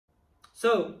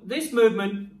So this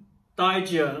movement, Tai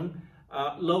Jiang,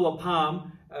 lower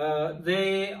palm,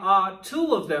 there are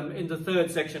 2 of them in the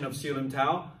 3rd section of Siu Lim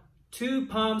Tao. 2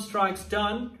 palm strikes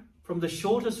done from the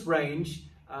shortest range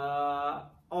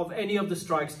of any of the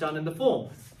strikes done in the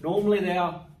form. Normally they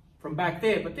are from back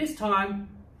there, but this time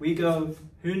we go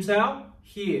Hun Sao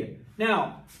here.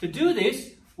 Now, to do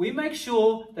this, we make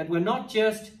sure that we're not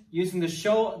just using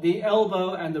the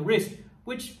elbow and the wrist,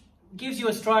 which gives you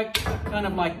a strike kind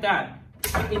of like that.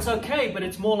 It's okay, but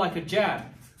it's more like a jab.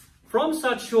 From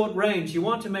such short range, you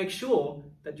want to make sure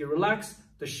that you relax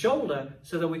the shoulder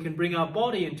so that we can bring our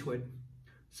body into it.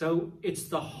 So it's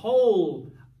the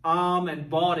whole arm and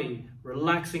body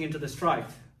relaxing into the strike.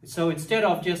 So instead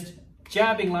of just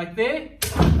jabbing like there,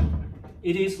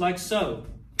 it is like so.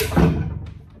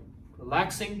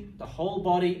 Relaxing the whole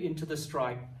body into the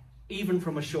strike, even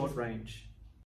from a short range.